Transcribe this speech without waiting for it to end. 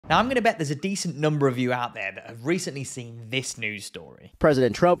Now, I'm going to bet there's a decent number of you out there that have recently seen this news story.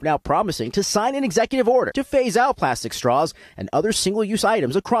 President Trump now promising to sign an executive order to phase out plastic straws and other single-use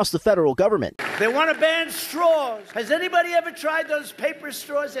items across the federal government. They want to ban straws. Has anybody ever tried those paper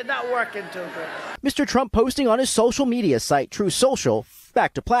straws? They're not working too good. Mr. Trump posting on his social media site, True Social,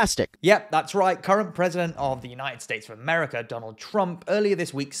 back to plastic. Yep, that's right. Current President of the United States of America, Donald Trump, earlier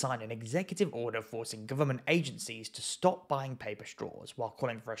this week signed an executive order forcing government agencies to stop buying paper straws while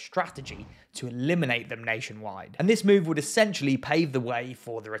calling for a strategy to eliminate them nationwide. And this move would essentially pave the way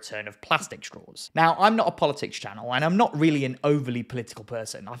for the return of plastic straws. Now, I'm not a politics channel, and I'm not really an overly political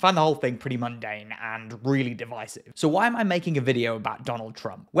person. I find the whole thing pretty mundane and really divisive. So why am I making a video about Donald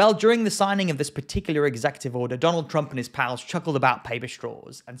Trump? Well, during the signing of this particular executive order, Donald Trump and his pals chuckled about paper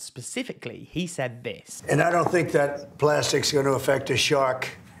straws, and specifically, he said this. And I don't think that plastic's going to affect a shark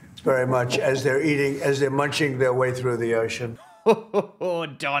very much as they're munching their way through the ocean. Oh,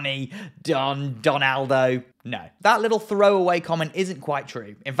 Donnie, Donaldo. No, that little throwaway comment isn't quite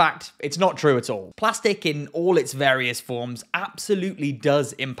true. In fact, it's not true at all. Plastic in all its various forms absolutely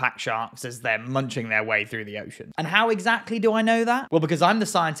does impact sharks as they're munching their way through the ocean. And how exactly do I know that? Well, because I'm the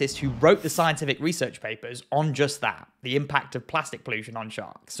scientist who wrote the scientific research papers on just that, the impact of plastic pollution on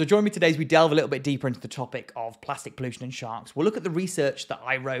sharks. So join me today as we delve a little bit deeper into the topic of plastic pollution and sharks. We'll look at the research that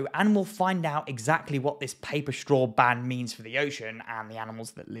I wrote, and we'll find out exactly what this paper straw ban means for the ocean and the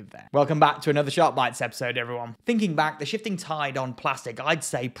animals that live there. Welcome back to another Shark Bytes episode, everyone. Thinking back, the shifting tide on plastic, I'd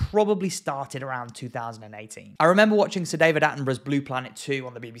say, probably started around 2018. I remember watching Sir David Attenborough's Blue Planet 2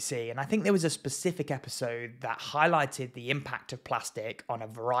 on the BBC, and I think there was a specific episode that highlighted the impact of plastic on a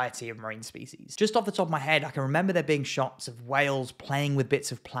variety of marine species. Just off the top of my head, I can remember there being shots of whales playing with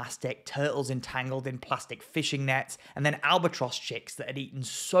bits of plastic, turtles entangled in plastic fishing nets, and then albatross chicks that had eaten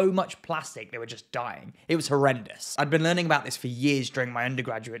so much plastic they were just dying. It was horrendous. I'd been learning about this for years during my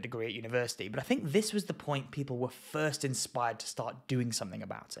undergraduate degree at university, but I think this was the point people were first inspired to start doing something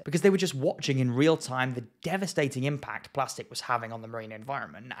about it, because they were just watching in real time the devastating impact plastic was having on the marine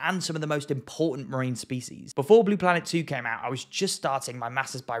environment and some of the most important marine species. Before Blue Planet 2 came out, I was just starting my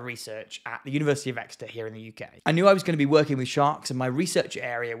Masters by Research at the University of Exeter here in the UK. I knew I was going to be working with sharks, and my research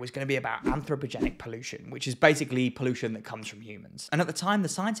area was going to be about anthropogenic pollution, which is basically pollution that comes from humans. And at the time, the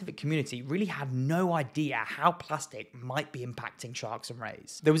scientific community really had no idea how plastic might be impacting sharks and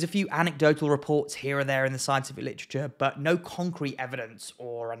rays. There was a few anecdotal reports here and there in the scientific literature, but no concrete evidence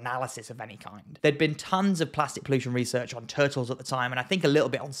or analysis of any kind. There'd been tons of plastic pollution research on turtles at the time, and I think a little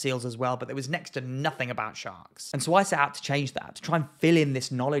bit on seals as well, but there was next to nothing about sharks. And so I set out to change that, to try and fill in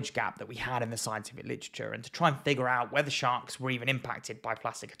this knowledge gap that we had in the scientific literature, and to try and figure out whether sharks were even impacted by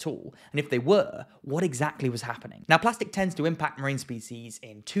plastic at all, and if they were, what exactly was happening. Now, plastic tends to impact marine species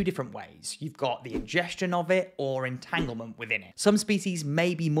in two different ways. You've got the ingestion of it or entanglement within it. Some species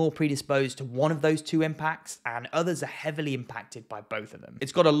may be more predisposed to one of those two impacts, and others are heavily impacted by both of them.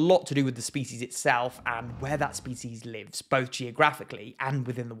 It's got a lot to do with the species itself and where that species lives, both geographically and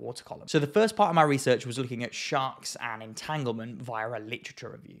within the water column. So the first part of my research was looking at sharks and entanglement via a literature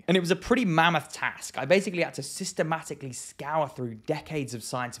review. And it was a pretty mammoth task. I basically had to systematically scour through decades of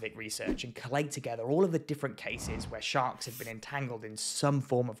scientific research and collate together all of the different cases where sharks had been entangled in some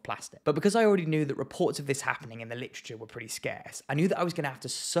form of plastic. But because I already knew that reports of this happening in the literature were pretty scarce, I knew that I was going to have to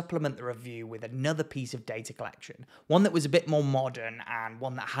supplement the review with another piece of data collection, one that was a bit more modern and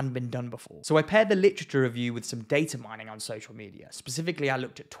one that hadn't been done before. So I paired the literature review with some data mining on social media. Specifically, I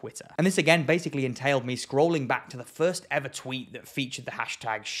looked at Twitter. And this again basically entailed me scrolling back to the first ever tweet that featured the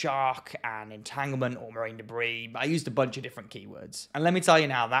hashtag shark and entanglement or marine debris. I used a bunch of different keywords. And let me tell you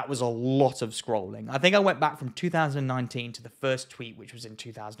now, that was a lot of scrolling. I think I went back from 2019 to the first tweet, which was in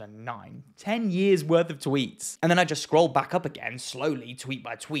 2009. 10 years worth of tweets. And then I just scrolled back up again, slowly, tweet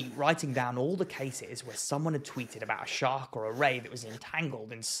by tweet, writing down all the cases where someone had tweeted about a shark or a ray that was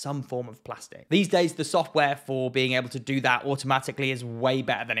entangled in some form of plastic. These days, the software for being able to do that automatically is way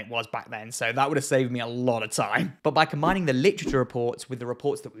better than it was back then, so that would have saved me a lot of time. But by combining the literature reports with the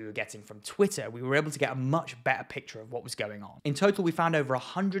reports that we were getting from Twitter, we were able to get a much better picture of what was going on. In total, we found over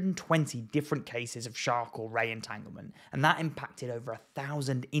 120 different cases of shark or ray entanglement, and that impacted over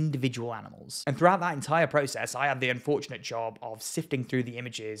 1,000 individual animals. And throughout that entire process, I had the unfortunate job of sifting through the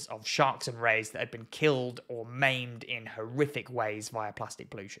images of sharks and rays that had been killed or maimed in horrific ways via microplastic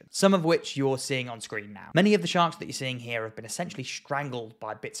pollution, some of which you're seeing on screen now. Many of the sharks that you're seeing here have been essentially strangled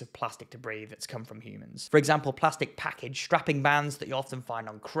by bits of plastic debris that's come from humans. For example, plastic package strapping bands that you often find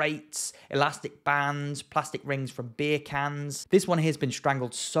on crates, elastic bands, plastic rings from beer cans. This one here has been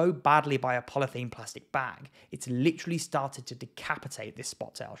strangled so badly by a polythene plastic bag, it's literally started to decapitate this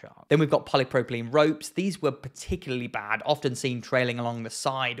spot-tail shark. Then we've got polypropylene ropes. These were particularly bad, often seen trailing along the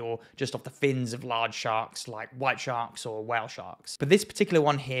side or just off the fins of large sharks like white sharks or whale sharks. But this particular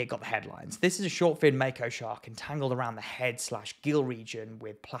one here got the headlines. This is a short-fin mako shark entangled around the head/gill region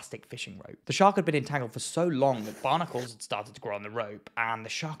with plastic fishing rope. The shark had been entangled for so long that barnacles had started to grow on the rope, and the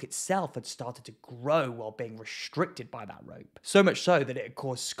shark itself had started to grow while being restricted by that rope. So much so that it had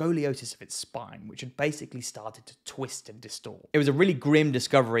caused scoliosis of its spine, which had basically started to twist and distort. It was a really grim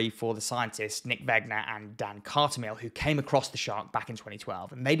discovery for the scientists Nick Wegner and Dan Cartermill, who came across the shark back in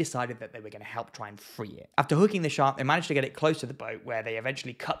 2012, and they decided that they were going to help try and free it. After hooking the shark, they managed to get it close to the boat, where they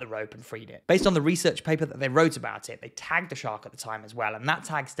eventually cut the rope and freed it. Based on the research paper that they wrote about it, they tagged the shark at the time as well, and that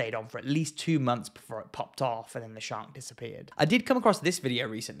tag stayed on for at least 2 months before it popped off, and then the shark disappeared. I did come across this video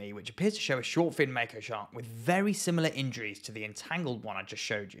recently, which appears to show a short fin mako shark with very similar injuries to the entangled one I just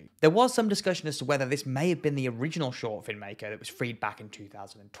showed you. There was some discussion as to whether this may have been the original short fin mako that was freed back in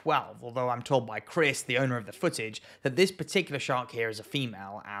 2012, although I'm told by Chris, the owner of the footage, that this particular shark here is a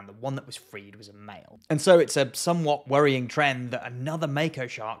female and the one that was freed was a male. And so it's a somewhat worrying trend that another mako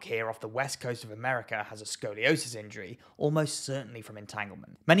shark here off the west coast of America has a scoliosis injury, almost certainly from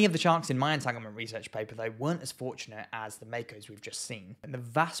entanglement. Many of the sharks in my entanglement research paper, though, weren't as fortunate as the makos we've just seen, and the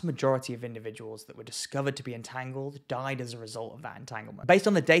vast majority of individuals that were discovered to be entangled died as a result of that entanglement. Based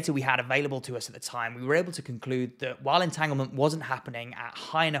on the data we had available to us at the time, we were able to conclude that while entanglement wasn't happening at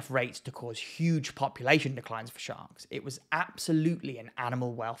high enough rates to cause huge population declines for sharks, it was absolutely an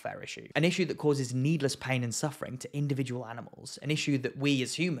animal welfare issue, an issue that causes needless pain and suffering to individual animals, an issue that we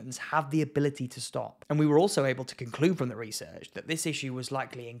as humans have the ability to stop. And we were also able to conclude from the research that this issue was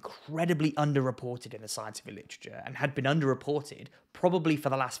likely incredibly underreported in the scientific literature and had been underreported probably for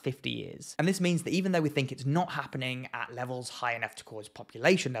the last 50 years. And this means that even though we think it's not happening at levels high enough to cause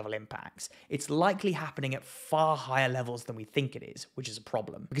population level impacts, it's likely happening at far higher levels than we think it is, which is a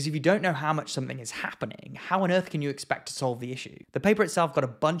problem. Because if you don't know how much something is happening, how on earth can you expect to solve the issue? The paper itself got a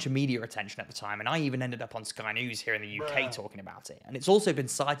bunch of media attention at the time, and I even ended up on Sky News here in the UK talking about it. And it's also been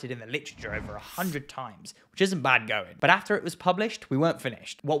cited in the literature over 100 times, which isn't bad going. But after it was published, we weren't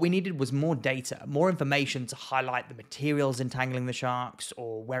finished. What we needed was more data, more information to highlight the materials entangling the sharks,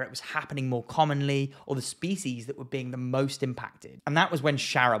 or where it was happening more commonly, or the species that were being the most impacted. And that was when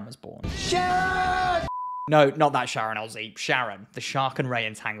Sharon was born. Sharon! No, not that Sharon Olsey, Sharon, the Shark and Ray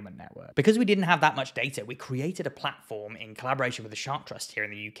Entanglement Network. Because we didn't have that much data, we created a platform in collaboration with the Shark Trust here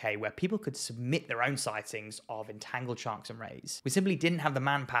in the UK where people could submit their own sightings of entangled sharks and rays. We simply didn't have the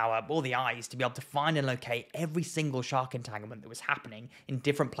manpower or the eyes to be able to find and locate every single shark entanglement that was happening in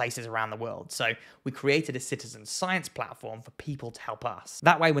different places around the world. So we created a citizen science platform for people to help us.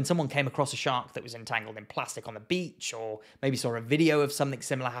 That way, when someone came across a shark that was entangled in plastic on the beach, or maybe saw a video of something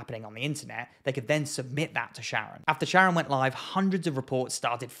similar happening on the internet, they could then submit that to Sharon. After Sharon went live, hundreds of reports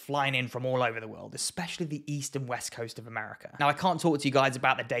started flying in from all over the world, especially the east and west coast of America. Now, I can't talk to you guys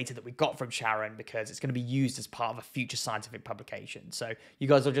about the data that we got from Sharon because it's going to be used as part of a future scientific publication, so you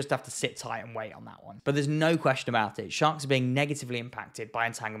guys will just have to sit tight and wait on that one. But there's no question about it, sharks are being negatively impacted by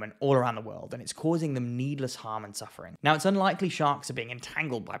entanglement all around the world, and it's causing them needless harm and suffering. Now, it's unlikely sharks are being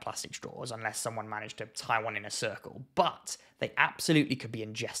entangled by plastic straws unless someone managed to tie one in a circle, but they absolutely could be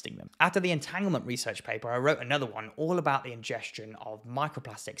ingesting them. After the entanglement research paper, I wrote another one all about the ingestion of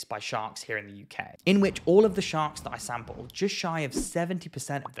microplastics by sharks here in the UK, in which all of the sharks that I sampled, just shy of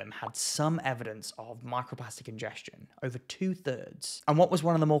 70% of them had some evidence of microplastic ingestion, over 2/3. And what was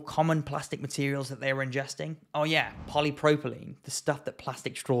one of the more common plastic materials that they were ingesting? Oh yeah, polypropylene, the stuff that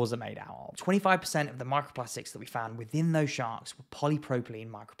plastic straws are made out of. 25% of the microplastics that we found within those sharks were polypropylene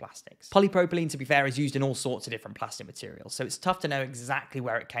microplastics. Polypropylene, to be fair, is used in all sorts of different plastic materials, so it's tough to know exactly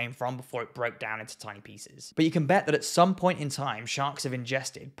where it came from before it broke down into tiny pieces. But you can bet that at some point in time, sharks have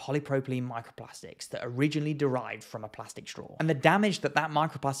ingested polypropylene microplastics that originally derived from a plastic straw. And the damage that that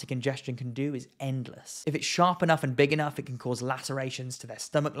microplastic ingestion can do is endless. If it's sharp enough and big enough, it can cause lacerations to their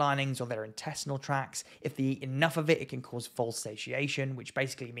stomach linings or their intestinal tracts. If they eat enough of it, it can cause false satiation, which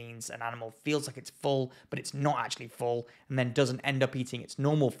basically means an animal feels like it's full, but it's not actually full, and then doesn't end up eating its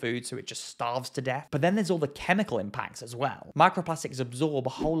normal food, so it just starves to death. But then there's all the chemical impacts as well. Microplastics absorb a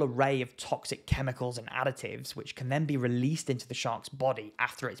whole array of toxic chemicals and additives, which can then be released into the shark's body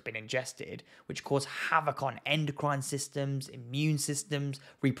after it's been ingested, which cause havoc on endocrine systems, immune systems,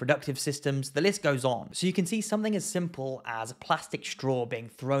 reproductive systems, the list goes on. So you can see something as simple as a plastic straw being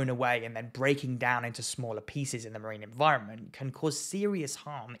thrown away and then breaking down into smaller pieces in the marine environment can cause serious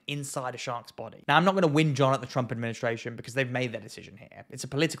harm inside a shark's body. Now, I'm not going to whinge on at the Trump administration because they've made their decision here. It's a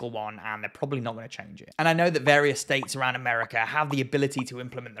political one and they're probably not going to change it. And I know that various states around America have the ability to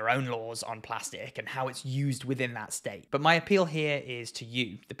implement their own laws on plastic and how it's used within that state. But my appeal here is to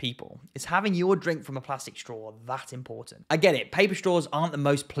you, the people. Is having your drink from a plastic straw that important? I get it, paper straws aren't the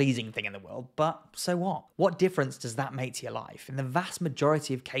most pleasing thing in the world, but so what? What difference does that make to your life? In the vast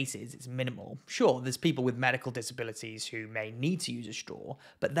majority of cases, it's minimal. Sure, there's people with medical disabilities who may need to use a straw,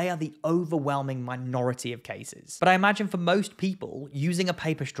 but they are the overwhelming minority of cases. But I imagine for most people, using a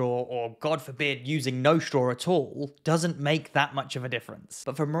paper straw, or God forbid, using no straw at all, doesn't make that much of a difference.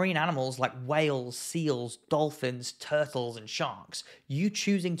 But for marine animals like whales, seals, dolphins, turtles, and sharks, you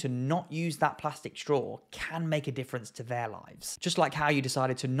choosing to not use that plastic straw can make a difference to their lives. Just like how you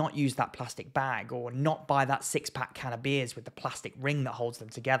decided to not use that plastic bag, or not buy that 6-pack can of beers with the plastic ring that holds them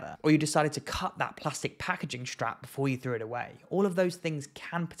together, or you decided to cut that plastic packaging strap before you threw it away. All of those things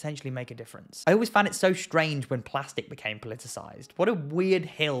can potentially make a difference. I always found it so strange when plastic became politicized. What a weird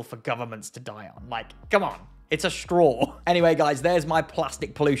hill for governments to die on. Like, come on. It's a straw. Anyway, guys, there's my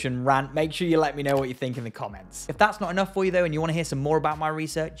plastic pollution rant. Make sure you let me know what you think in the comments. If that's not enough for you, though, and you want to hear some more about my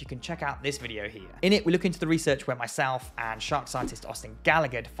research, you can check out this video here. In it, we look into the research where myself and shark scientist Austin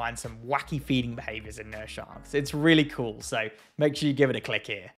Gallagher find some wacky feeding behaviors in nurse sharks. It's really cool, so make sure you give it a click here.